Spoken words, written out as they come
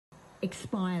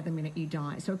expire the minute you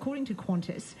die. So according to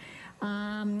Qantas,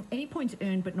 any points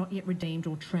earned but not yet redeemed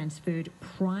or transferred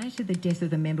prior to the death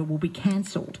of the member will be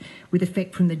cancelled with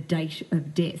effect from the date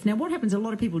of death. Now, what happens, a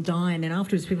lot of people die and then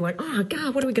afterwards people are like, oh,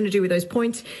 God, what are we going to do with those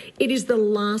points? It is the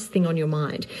last thing on your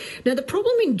mind. Now, the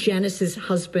problem in Janice's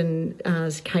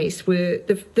husband's case were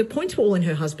the points were all in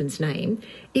her husband's name,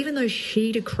 even though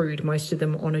she'd accrued most of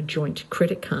them on a joint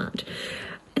credit card.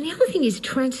 And the other thing is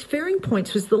transferring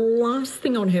points was the last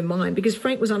thing on her mind because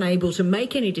Frank was unable to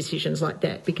make any decisions like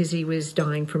that because he was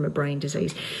dying from a brain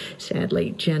disease.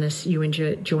 Sadly, Janice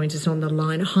Ewinger joins us on the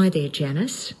line. Hi there,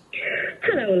 Janice.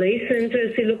 Hello, Elise. And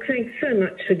firstly, look, thanks so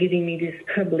much for giving me this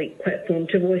public platform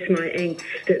to voice my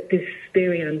angst at this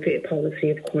very unfair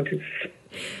policy of Qantas.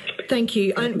 Thank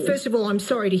you. And first of all, I'm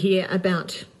sorry to hear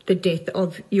about the death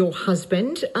of your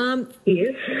husband.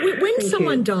 Yes. When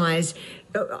someone dies,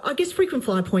 I guess frequent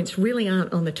flyer points really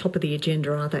aren't on the top of the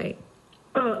agenda, are they?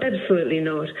 Oh, absolutely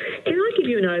not. Can I give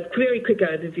you a very quick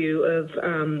overview of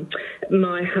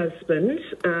my husband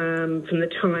from the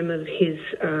time of his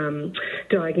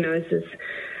diagnosis?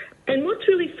 And what's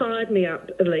really fired me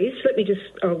up, Elise,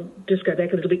 I'll just go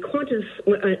back a little bit. Qantas,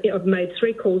 I've made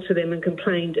 3 calls to them and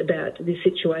complained about this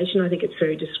situation. I think it's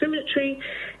very discriminatory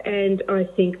and I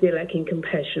think they're lacking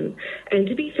compassion. And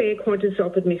to be fair, Qantas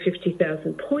offered me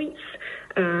 50,000 points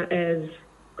as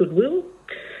goodwill.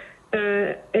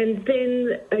 And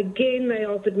then again, they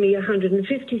offered me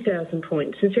 150,000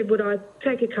 points and said, would I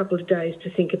take a couple of days to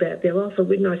think about their offer?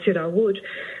 And I said I would.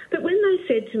 But when they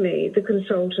said to me, the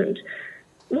consultant,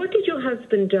 what did your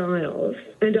husband die of?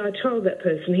 And I told that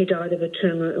person he died of a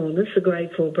terminal illness, a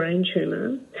grade 4 brain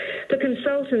tumour. The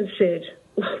consultant said,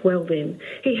 well then,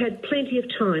 he had plenty of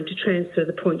time to transfer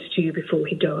the points to you before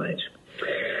he died.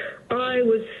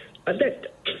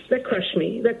 That crushed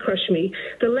me. That crushed me.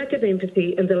 The lack of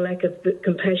empathy and the lack of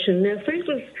compassion. Now, Frank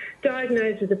was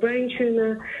diagnosed with a brain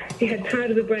tumour. He had part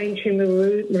of the brain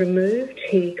tumour removed.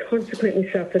 He consequently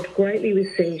suffered greatly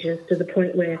with seizures to the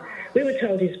point where we were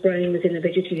told his brain was in a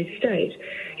vegetative state.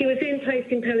 He was then placed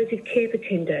in palliative care for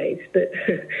 10 days, but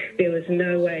there was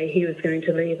no way he was going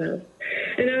to leave us.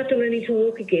 And after learning to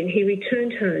walk again, he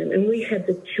returned home and we had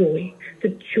the joy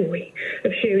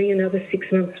of sharing another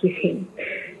 6 months with him.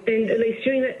 And at least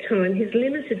during that time, his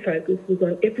limited focus was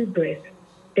on every breath,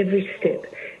 every step,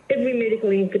 every medical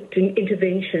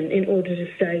intervention in order to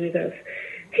stay with us.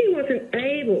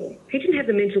 He didn't have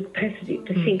the mental capacity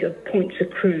to think of points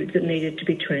accrued that needed to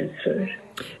be transferred.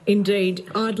 Indeed.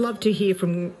 I'd love to hear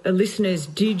from listeners.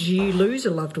 Did you lose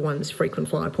a loved one's frequent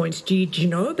flyer points? Did you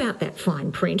know about that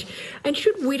fine print? And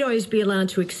should widows be allowed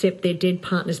to accept their dead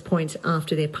partner's points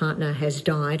after their partner has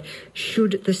died?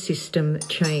 Should the system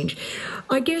change?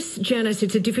 I guess, Janice,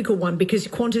 it's a difficult one because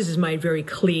Qantas has made very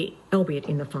clear, albeit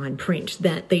in the fine print,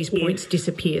 that these points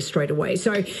disappear straight away.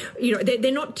 So,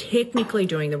 they're not technically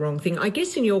doing the wrong thing. I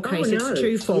guess in your case, it's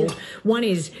twofold. One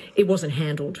is it wasn't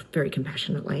handled very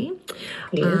compassionately.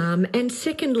 Yes. And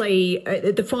secondly,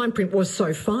 the fine print was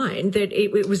so fine that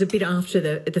it was a bit after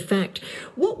the fact.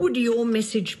 What would your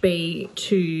message be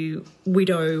to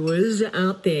widowers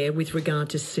out there with regard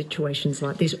to situations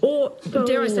like this? Or,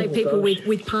 dare I say, people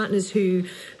with partners who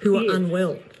are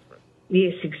unwell?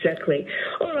 Yes, exactly.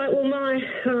 All right, well,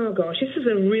 this is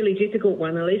a really difficult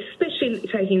one, Elise, especially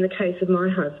taking the case of my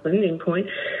husband in point.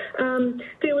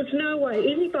 There was no way,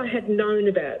 even if I had known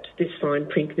about this fine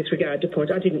print with regard to points,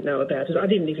 I didn't know about it. I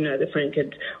didn't even know that Frank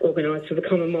had organised for the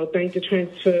Commonwealth Bank to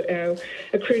transfer our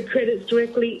accrued credits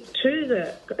directly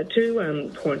to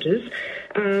Qantas.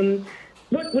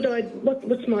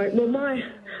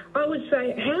 I would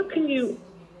say, how can you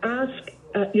ask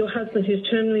your husband who's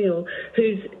terminally ill,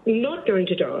 who's not going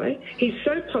to die, he's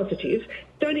so positive,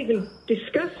 don't even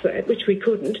discuss that, which we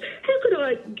couldn't. How could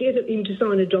I get him to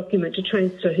sign a document to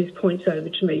transfer his points over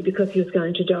to me because he was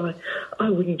going to die? I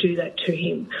wouldn't do that to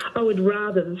him. I would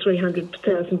rather the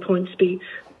 300,000 points be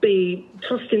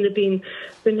tossed in the bin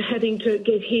than having to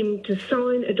get him to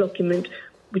sign a document,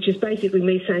 which is basically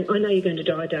me saying, I know you're going to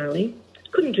die, darling.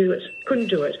 Couldn't do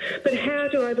it. But how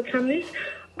do I overcome this?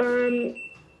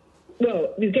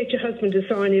 Well, you get your husband to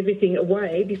sign everything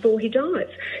away before he dies.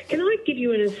 Can I give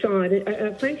you an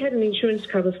aside? Frank had an insurance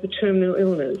cover for terminal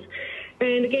illness.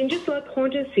 And again, just like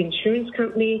Qantas, the insurance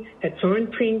company had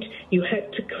fine print, you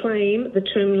had to claim the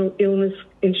terminal illness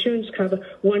insurance cover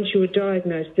once you were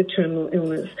diagnosed with terminal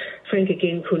illness. Frank,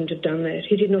 again, couldn't have done that.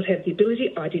 He did not have the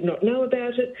ability. I did not know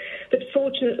about it. But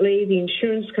fortunately, the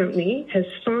insurance company has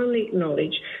finally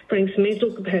acknowledged Frank's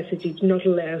mental capacity to not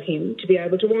allow him to be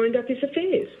able to wind up his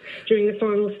affairs during the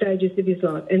final stages of his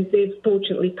life. And they've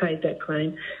fortunately paid that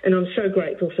claim. And I'm so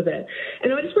grateful for that.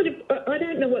 And I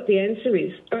don't know what the answer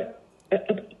is.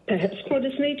 perhaps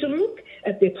Qantas need to look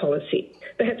at their policy.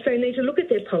 Perhaps they need to look at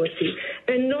their policy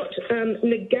and not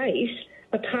negate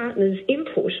a partner's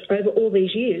input over all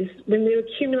these years when they're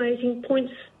accumulating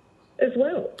points as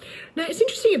well. Now, it's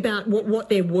interesting about what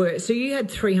there were. So you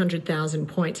had 300,000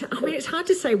 points. I mean, it's hard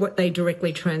to say what they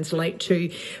directly translate to.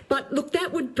 But, look,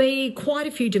 that would be quite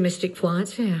a few domestic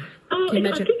flights. Yeah. Oh, I think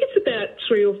it's about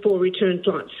 3 or 4 return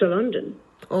flights to London.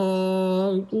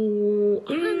 I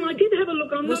did have a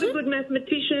look. I'm not a good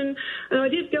mathematician. I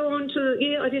did go on to,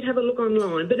 I did have a look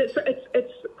online, but it's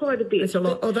quite a bit. It's a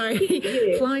lot. Although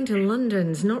flying to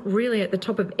London's not really at the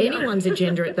top of anyone's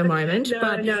agenda at the moment.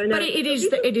 But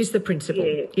it is the principle.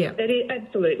 Yeah. It is,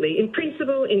 absolutely. In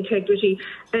principle, integrity.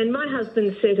 And my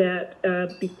husband set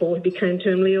out, before he became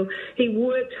terminally ill, he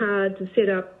worked hard to set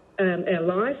up our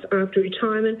life after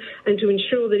retirement and to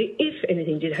ensure that if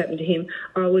anything did happen to him,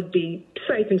 I would be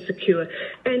safe and secure.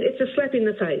 And it's a slap in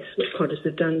the face what Qantas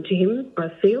have done to him, I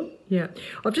feel. Yeah.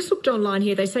 I've just looked online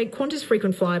here. They say Qantas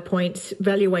frequent flyer points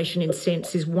valuation in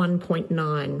cents is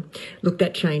 1.9. Look,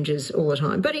 that changes all the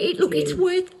time. But it's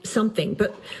worth something.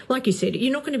 But like you said,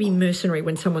 you're not going to be mercenary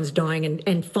when someone's dying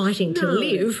and fighting to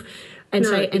live. And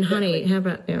honey, how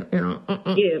about,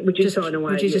 would you sign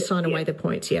away? Would you just sign away the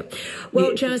points,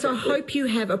 Well, Janice, I hope you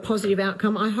have a positive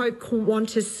outcome. I hope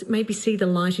Qantas maybe see the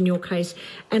light in your case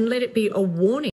and let it be a warning.